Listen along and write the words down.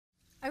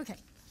Okay.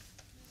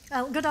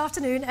 Good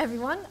afternoon,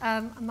 everyone.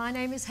 My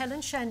name is Helen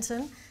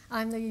Shenton.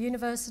 I'm the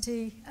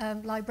University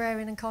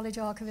Librarian and College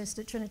Archivist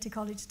at Trinity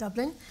College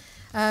Dublin.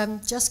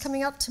 Just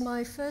coming up to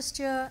my first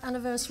year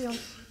anniversary on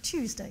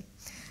Tuesday.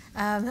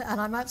 And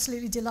I'm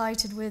absolutely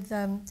delighted with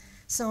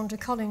Sandra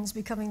Collins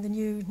becoming the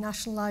new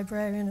National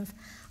Librarian of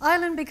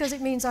Ireland, because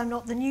it means I'm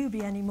not the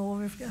newbie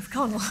anymore of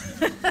Conul.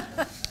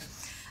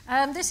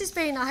 This has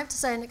been, I have to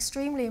say, an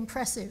extremely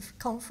impressive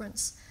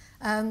conference.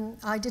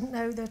 I didn't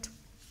know that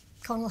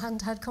Conul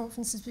hadn't had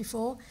conferences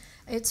before.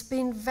 It's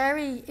been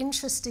very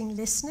interesting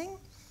listening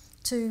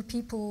to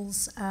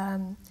people's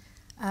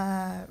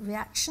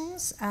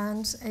reactions,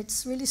 and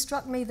it's really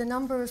struck me the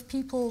number of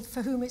people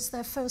for whom it's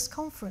their first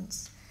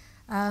conference,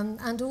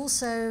 and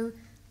also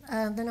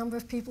the number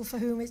of people for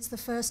whom it's the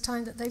first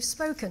time that they've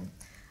spoken.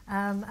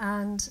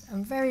 And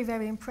I'm very,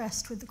 very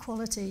impressed with the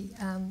quality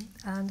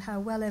and how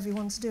well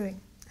everyone's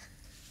doing.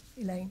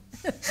 Elaine.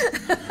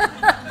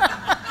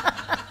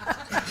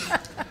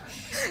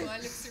 I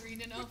look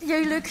serene enough.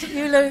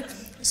 You look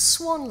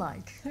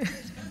swan-like.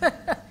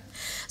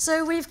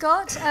 So we've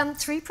got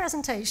 3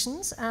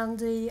 presentations, and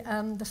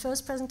the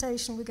first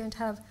presentation we're going to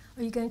have.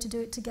 Are you going to do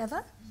it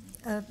together?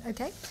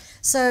 Okay.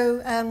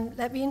 So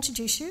let me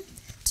introduce you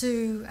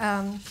to.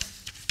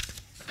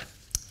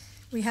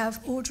 We have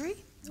Audrey.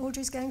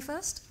 Audrey's going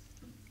first.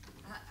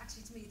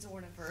 Actually, to me, it's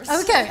Órna first.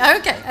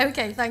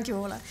 Okay. Thank you,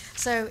 Órna.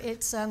 So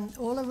it's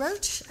Órna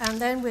Roche, and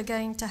then we're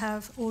going to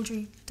have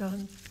Audrey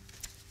Drohan.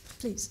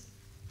 Please.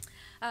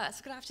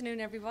 So good afternoon,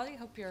 everybody.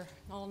 Hope you're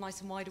all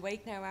nice and wide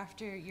awake now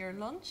after your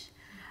lunch.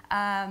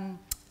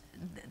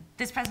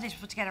 This presentation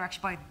was put together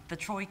actually by the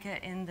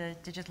Troika in the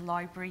Digital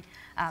Library,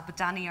 but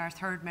Dani, our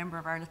third member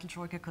of our little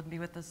Troika, couldn't be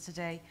with us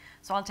today.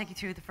 So I'll take you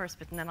through the first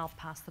bit, and then I'll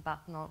pass the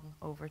baton on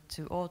over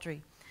to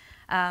Audrey.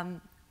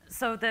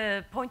 So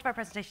the point of our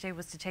presentation today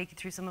was to take you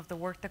through some of the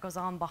work that goes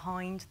on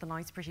behind the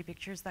nice pretty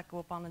pictures that go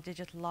up on a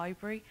digital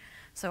library.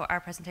 So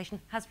our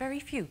presentation has very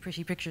few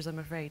pretty pictures, I'm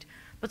afraid.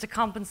 But to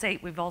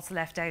compensate, we've also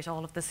left out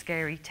all of the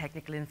scary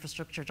technical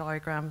infrastructure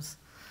diagrams.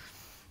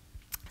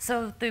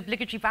 So the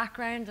obligatory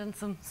background and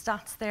some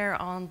stats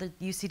there on the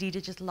UCD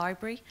Digital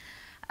Library.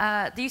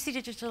 The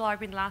UCD Digital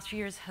Library in the last few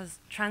years has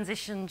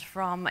transitioned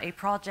from a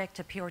project,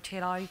 a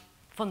PRTLI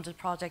funded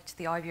project to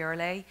the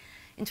IVRLA,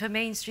 into a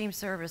mainstream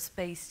service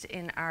based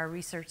in our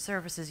research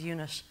services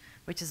unit,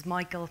 which, as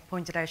Michael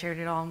pointed out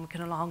earlier on, we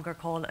can no longer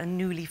call a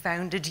newly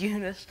founded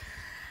unit.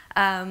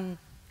 In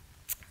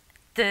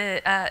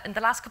the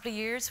last couple of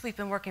years, we've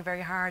been working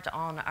very hard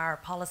on our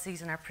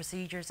policies and our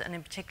procedures, and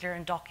in particular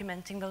in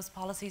documenting those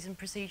policies and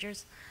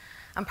procedures.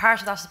 And part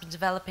of that has been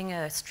developing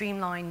a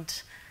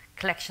streamlined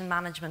collection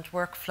management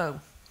workflow.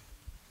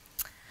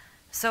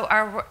 So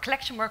our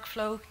collection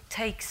workflow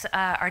takes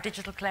our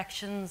digital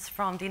collections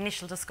from the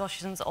initial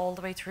discussions all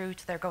the way through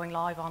to their going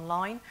live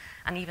online,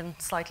 and even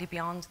slightly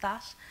beyond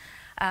that.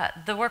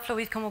 The workflow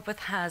we've come up with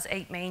has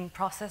 8 main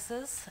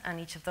processes, and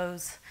each of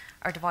those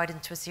are divided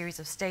into a series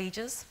of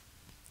stages.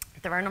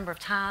 There are a number of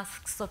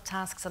tasks,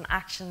 subtasks, and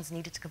actions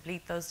needed to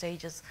complete those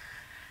stages,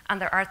 and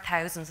there are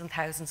thousands and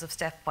thousands of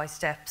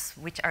step-by-steps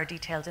which are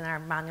detailed in our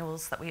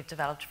manuals that we've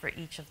developed for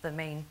each of the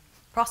main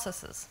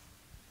processes.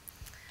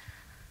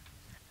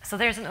 So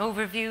there's an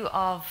overview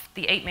of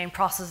the 8 main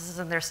processes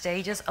and their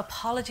stages.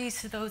 Apologies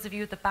to those of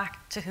you at the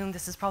back to whom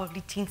this is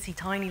probably teensy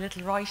tiny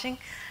little writing.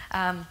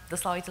 The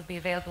slides will be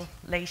available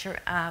later.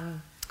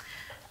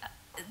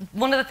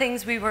 One of the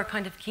things we were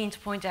kind of keen to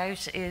point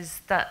out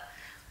is that,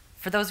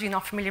 for those of you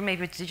not familiar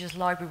maybe with digital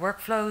library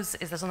workflows,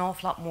 is there's an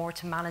awful lot more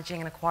to managing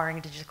and acquiring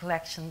a digital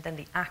collection than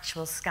the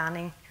actual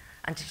scanning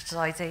and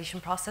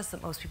digitalization process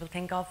that most people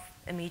think of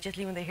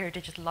immediately when they hear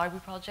digital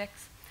library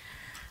projects.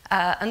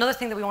 Another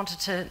thing that we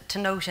wanted to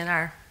note in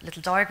our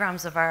little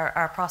diagrams of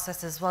our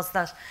processes was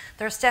that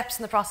there are steps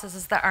in the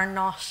processes that are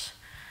not,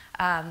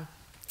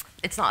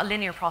 it's not a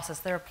linear process.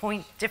 There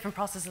are different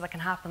processes that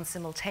can happen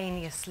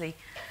simultaneously.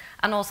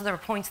 And also there are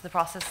points in the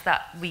process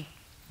that we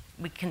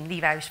can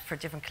leave out for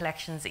different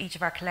collections. Each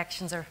of our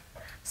collections are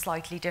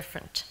slightly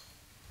different.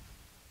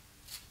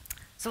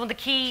 So one of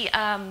the key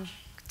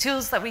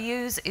tools that we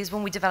use is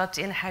one we developed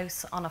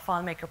in-house on a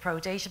FileMaker Pro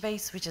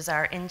database, which is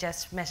our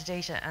ingest,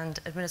 metadata, and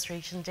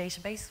administration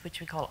database, which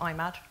we call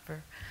IMAD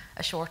for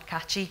a short,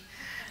 catchy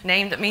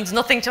name that means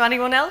nothing to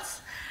anyone else.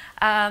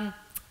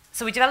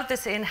 So we developed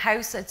this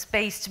in-house. It's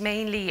based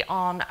mainly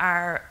on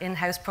our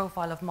in-house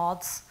profile of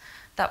mods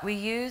that we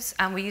use,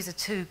 and we use it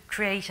to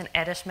create and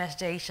edit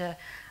metadata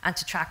and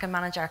to track and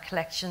manage our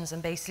collections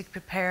and basically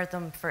prepare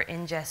them for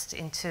ingest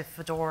into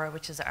Fedora,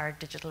 which is our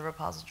digital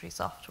repository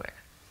software.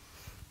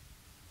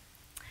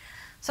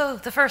 So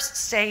the first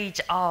stage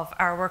of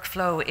our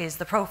workflow is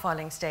the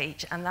profiling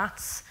stage, and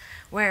that's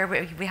where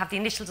we have the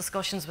initial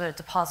discussions with a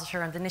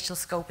depositor and the initial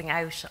scoping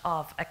out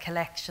of a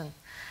collection.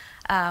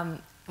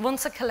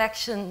 Once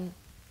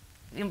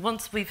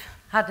we've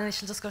had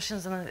initial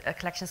discussions and a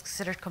collection is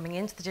considered coming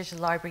into the digital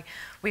library,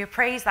 we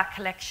appraise that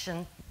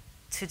collection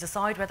to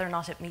decide whether or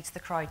not it meets the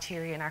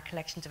criteria in our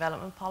collection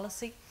development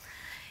policy.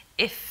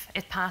 if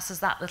it passes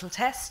that little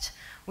test,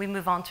 we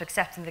move on to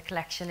accepting the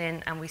collection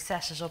in and we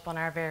set it up on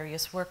our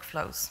various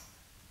workflows.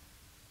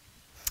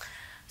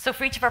 So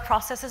for each of our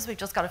processes, we've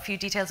just got a few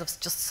details of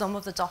just some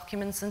of the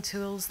documents and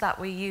tools that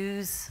we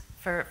use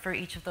for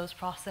each of those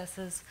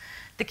processes.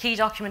 The key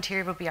document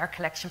here will be our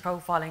collection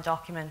profiling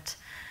document.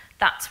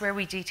 That's where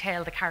we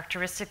detail the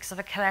characteristics of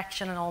a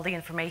collection and all the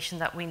information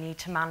that we need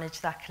to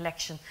manage that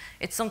collection.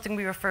 It's something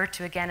we refer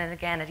to again and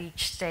again at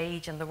each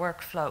stage in the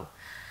workflow.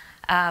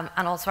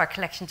 And also our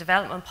collection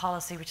development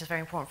policy, which is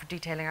very important for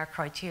detailing our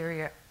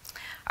criteria.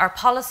 Our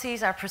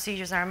policies, our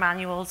procedures, our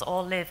manuals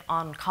all live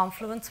on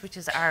Confluence, which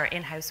is our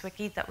in-house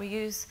wiki that we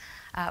use,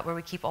 where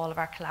we keep all of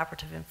our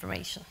collaborative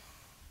information.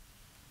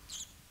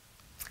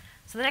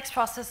 So the next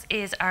process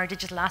is our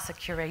digital asset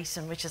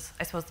curation, which is,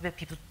 I suppose, the bit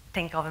people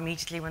think of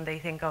immediately when they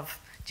think of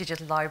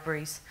digital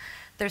libraries.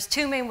 There's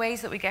two main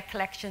ways that we get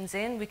collections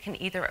in. We can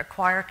either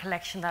acquire a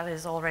collection that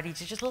is already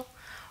digital,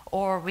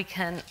 or we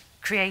can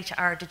create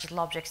our digital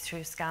objects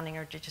through scanning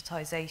or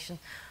digitization.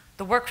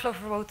 The workflow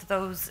for both of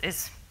those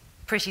is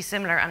pretty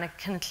similar, and it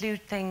can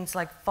include things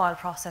like file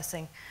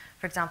processing.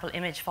 For example,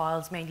 image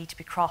files may need to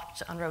be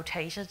cropped and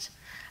rotated,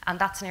 and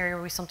that's an area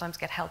where we sometimes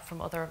get help from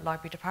other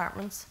library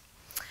departments.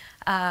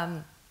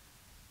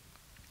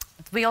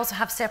 We also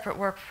have separate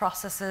work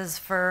processes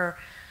for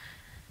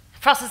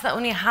processes that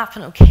only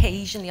happen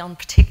occasionally on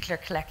particular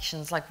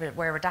collections, like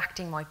where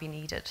redacting might be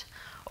needed,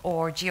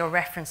 or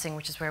georeferencing,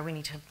 which is where we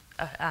need to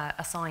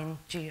assign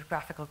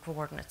geographical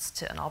coordinates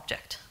to an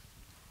object.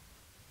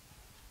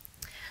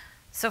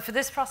 So for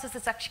this process,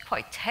 it's actually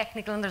quite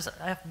technical, and there's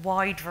a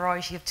wide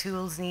variety of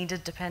tools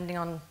needed depending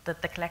on the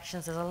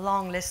collections. There's a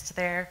long list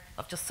there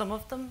of just some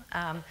of them.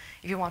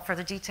 If you want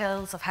further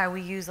details of how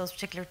we use those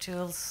particular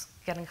tools,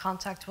 get in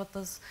contact with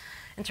us.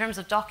 In terms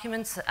of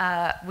documents,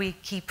 we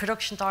keep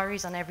production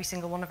diaries on every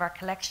single one of our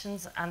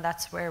collections, and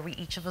that's where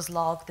each of us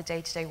log the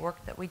day-to-day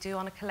work that we do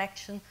on a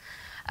collection.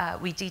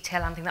 We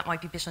detail anything that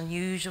might be a bit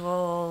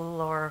unusual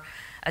or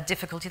a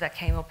difficulty that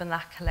came up in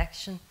that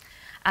collection.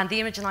 And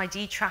the image and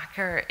ID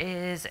tracker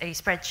is a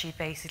spreadsheet,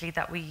 basically,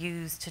 that we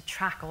use to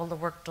track all the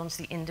work done to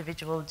the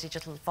individual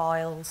digital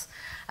files.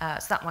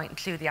 So that might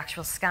include the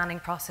actual scanning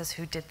process,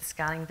 who did the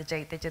scanning, the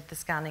date they did the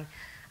scanning,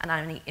 and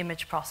any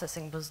image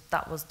processing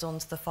that was done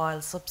to the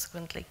files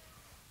subsequently.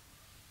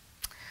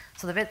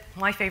 So the bit,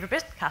 my favorite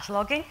bit,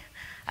 cataloging.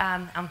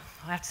 I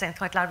have to say, I'm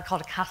quite glad we call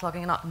it cataloging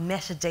and not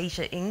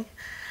metadata-ing.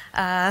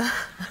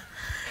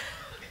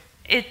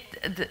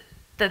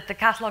 The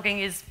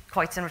cataloging is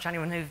quite similar to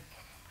anyone who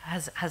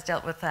has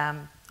dealt with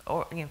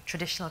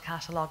traditional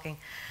cataloging.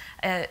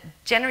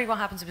 Generally what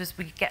happens is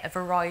we get a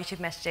variety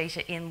of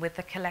metadata in with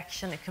the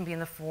collection. It can be in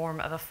the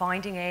form of a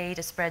finding aid,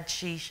 a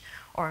spreadsheet,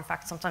 or in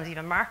fact sometimes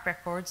even MARC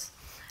records.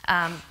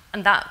 And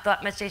that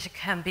metadata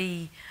can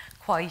be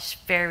quite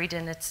varied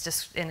in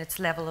its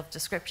level of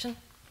description.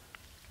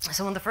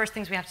 So one of the first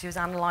things we have to do is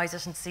analyse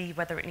it and see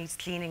whether it needs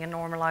cleaning and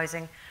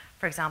normalising.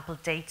 For example,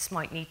 dates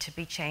might need to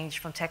be changed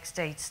from text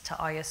dates to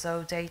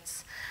ISO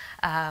dates.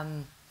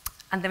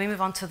 And then we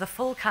move on to the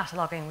full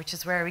cataloguing, which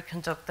is where we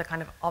conduct the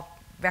kind of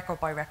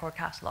record-by-record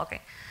cataloguing.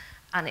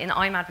 And in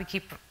IMAD, we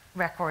keep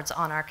records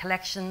on our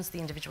collections, the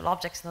individual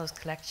objects in those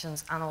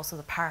collections, and also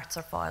the parts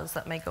or files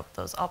that make up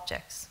those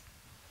objects.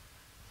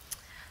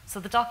 So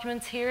the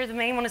documents here, the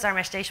main one is our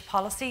metadata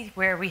policy,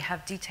 where we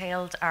have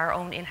detailed our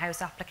own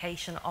in-house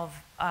application of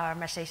our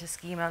metadata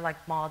schema,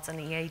 like MODS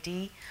and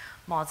EAD.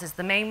 MODS is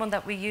the main one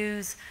that we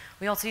use.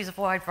 We also use a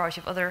wide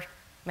variety of other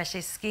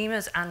metadata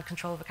schemas and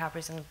control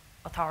vocabularies and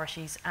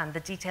authorities, and the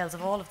details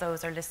of all of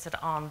those are listed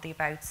on the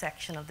About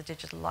section of the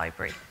digital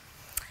library.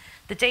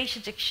 The data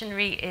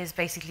dictionary is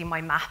basically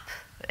my map.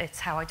 It's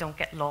how I don't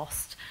get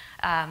lost.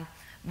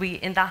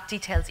 In that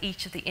details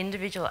each of the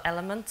individual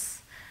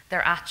elements,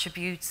 their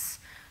attributes,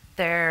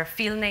 their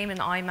field name in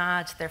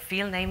IMAD, their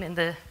field name in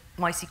the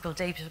MySQL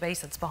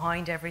database that's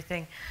behind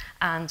everything,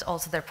 and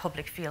also their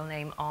public field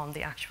name on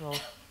the actual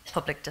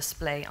public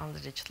display on the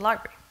digital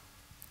library.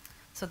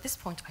 So at this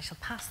point, I shall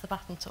pass the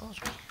baton to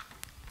Audrey.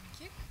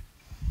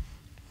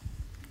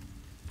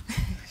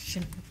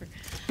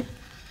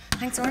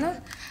 Thanks,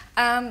 Órna.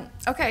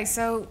 Okay,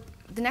 so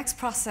the next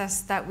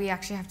process that we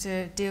actually have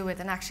to deal with,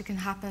 and actually can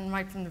happen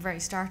right from the very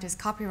start, is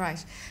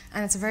copyright.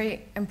 And it's a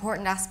very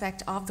important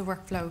aspect of the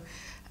workflow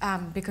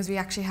because we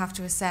actually have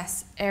to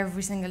assess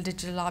every single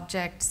digital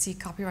object, see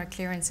copyright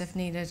clearance if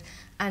needed,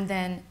 and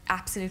then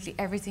absolutely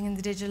everything in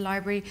the digital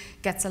library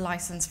gets a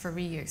license for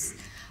reuse.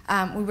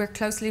 We work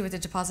closely with the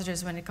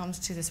depositors when it comes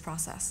to this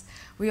process.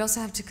 We also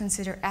have to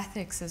consider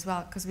ethics as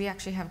well, because we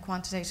actually have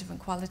quantitative and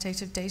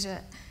qualitative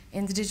data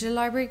in the digital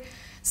library,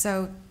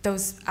 so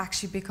those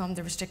actually become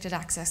the restricted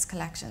access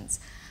collections.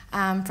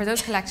 For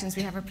those collections,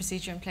 we have a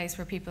procedure in place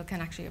where people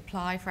can actually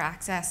apply for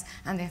access,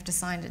 and they have to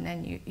sign an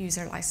end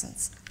user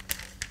license.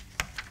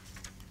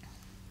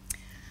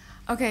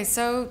 Okay,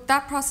 so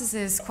that process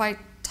is quite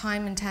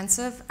time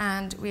intensive,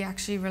 and we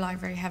actually rely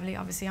very heavily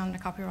obviously on the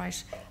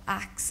Copyright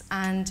Acts,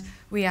 and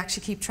we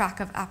actually keep track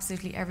of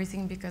absolutely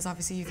everything because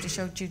obviously you have to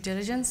show due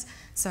diligence.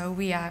 So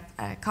we have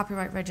a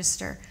copyright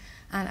register,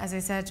 And as I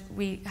said,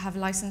 we have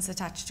license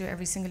attached to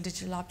every single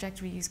digital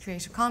object. We use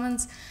Creative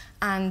Commons,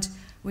 and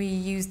we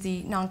use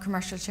the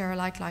non-commercial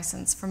share-alike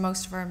license for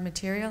most of our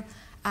material,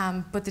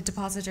 but the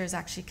depositors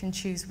actually can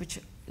choose which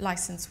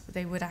license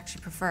they would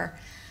actually prefer.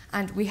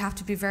 And we have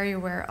to be very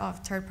aware of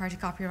third-party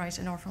copyright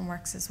and orphan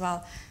works as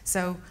well.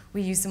 So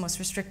we use the most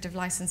restrictive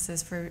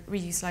licenses for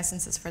reuse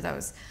licenses for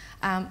those.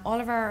 All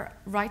of our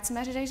rights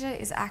metadata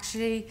is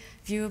actually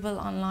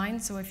viewable online.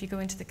 So if you go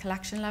into the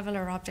collection level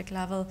or object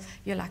level,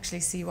 you'll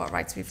actually see what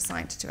rights we've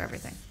assigned to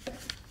everything.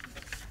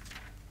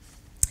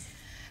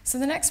 So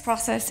the next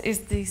process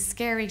is the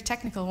scary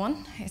technical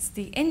one. It's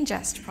the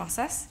ingest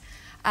process.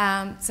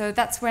 So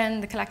that's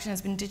when the collection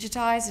has been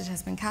digitized, it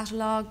has been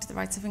catalogued, the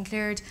rights have been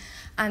cleared,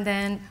 and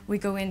then we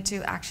go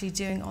into actually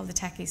doing all the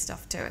techie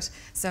stuff to it.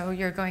 So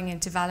you're going in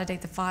to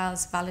validate the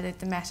files, validate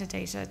the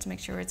metadata to make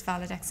sure it's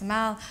valid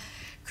XML,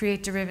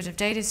 create derivative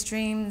data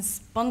streams,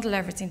 bundle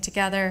everything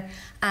together,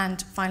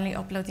 and finally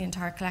upload the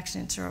entire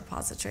collection into a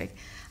repository.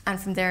 And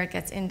from there it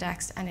gets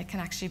indexed and it can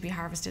actually be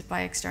harvested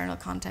by external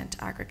content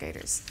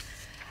aggregators.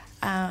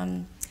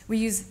 We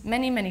use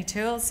many, many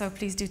tools, so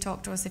please do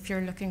talk to us if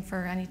you're looking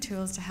for any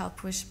tools to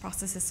help with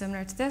processes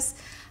similar to this.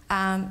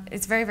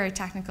 It's very, very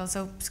technical,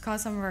 so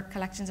because some of our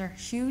collections are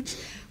huge,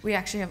 we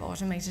actually have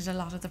automated a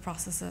lot of the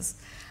processes,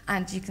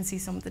 and you can see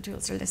some of the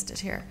tools are listed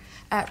here.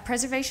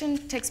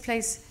 Preservation takes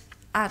place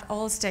at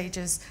all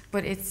stages,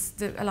 but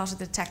a lot of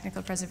the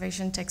technical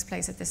preservation takes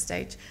place at this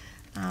stage,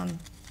 and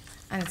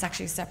it's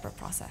actually a separate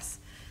process.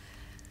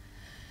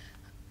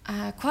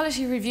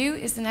 Quality review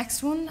is the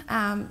next one.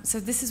 So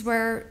this is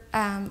where,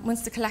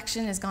 once the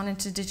collection has gone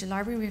into Digital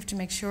Library, we have to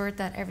make sure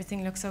that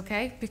everything looks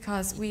okay,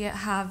 because we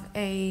have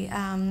a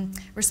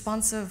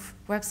responsive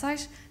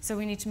website. So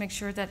we need to make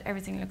sure that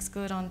everything looks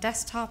good on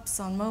desktops,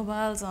 on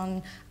mobiles,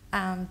 on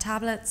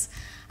tablets,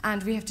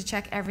 and we have to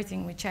check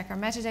everything. We check our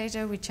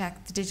metadata, we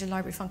check the Digital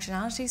Library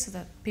functionality so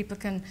that people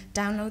can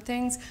download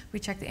things, we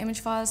check the image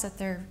files that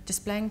they're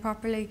displaying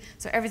properly,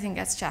 so everything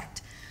gets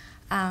checked.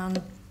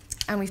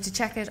 And we have to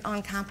check it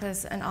on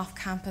campus and off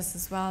campus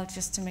as well,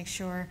 just to make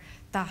sure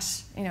that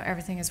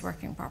everything is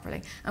working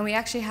properly. And we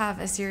actually have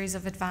a series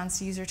of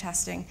advanced user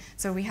testing.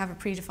 So we have a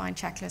predefined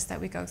checklist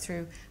that we go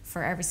through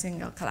for every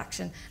single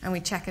collection, and we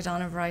check it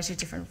on a variety of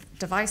different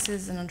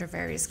devices and under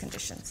various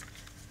conditions.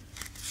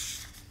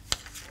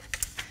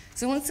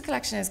 So once the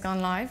collection has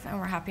gone live and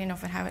we're happy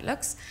enough with how it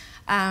looks,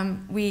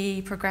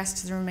 we progress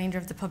to the remainder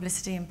of the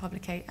publicity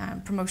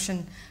and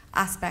promotion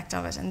aspect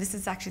of it. And this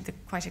is actually the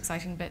quite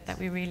exciting bit that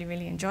we really,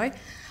 really enjoy.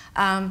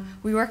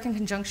 We work in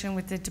conjunction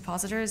with the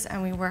depositors,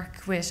 and we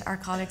work with our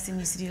colleagues in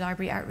UCD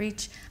Library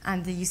Outreach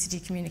and the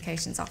UCD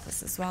Communications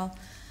Office as well.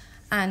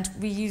 And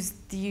we use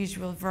the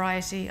usual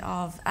variety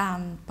of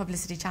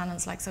publicity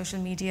channels like social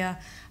media,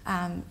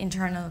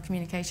 internal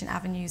communication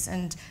avenues,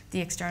 and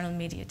the external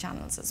media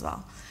channels as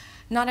well.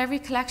 Not every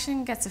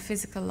collection gets a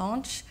physical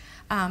launch,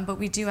 but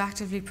we do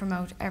actively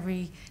promote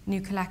every new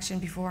collection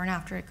before and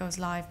after it goes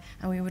live,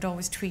 and we would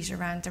always tweet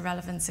around the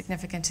relevant,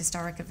 significant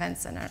historic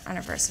events and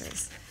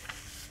anniversaries.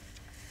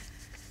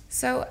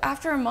 So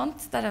after a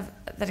month that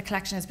a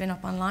collection has been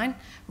up online,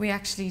 we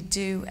actually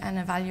do an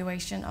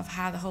evaluation of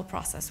how the whole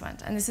process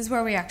went. And this is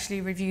where we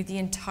actually review the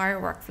entire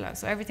workflow.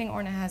 So everything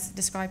Órna has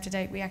described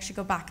today, we actually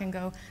go back and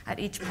go at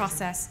each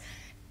process,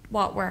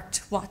 what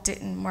worked, what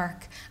didn't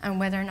work, and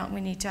whether or not we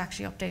need to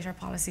actually update our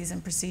policies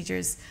and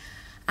procedures.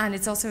 And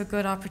it's also a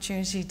good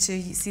opportunity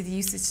to see the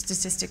usage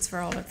statistics for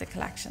all of the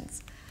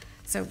collections.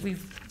 So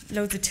we've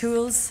loads of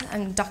tools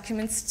and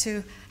documents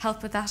to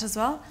help with that as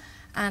well.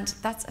 And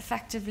that's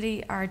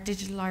effectively our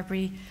digital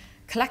library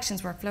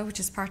collections workflow, which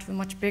is part of a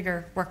much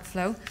bigger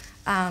workflow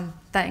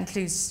that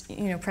includes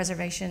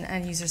preservation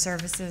and user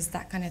services,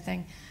 that kind of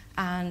thing.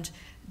 And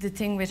the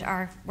thing with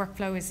our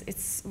workflow is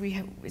it's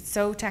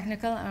so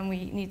technical, and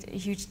we need a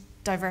huge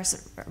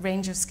diverse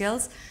range of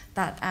skills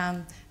that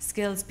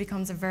skills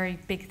becomes a very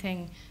big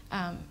thing.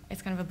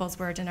 It's kind of a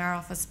buzzword in our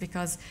office,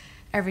 because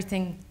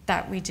everything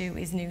that we do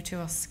is new to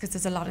us, because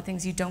there's a lot of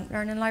things you don't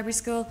learn in library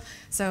school.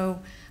 And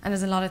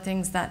there's a lot of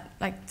things that,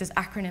 like, there's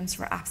acronyms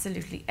for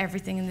absolutely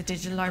everything in the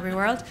digital library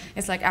world.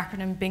 It's like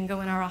acronym bingo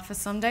in our office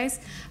some days.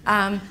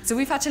 So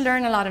we've had to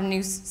learn a lot of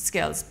new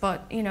skills,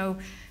 but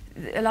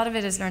a lot of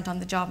it is learned on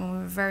the job, and we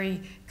have a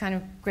very kind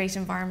of great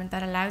environment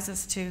that allows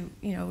us to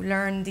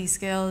learn these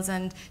skills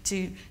and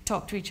to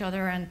talk to each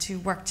other and to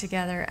work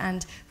together.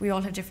 And we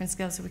all have different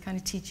skills, so we kind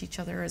of teach each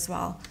other as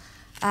well.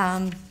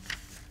 And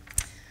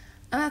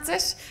that's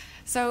it.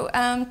 So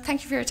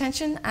thank you for your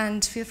attention,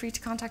 and feel free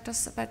to contact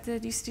us about the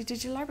UCD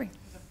Digital Library.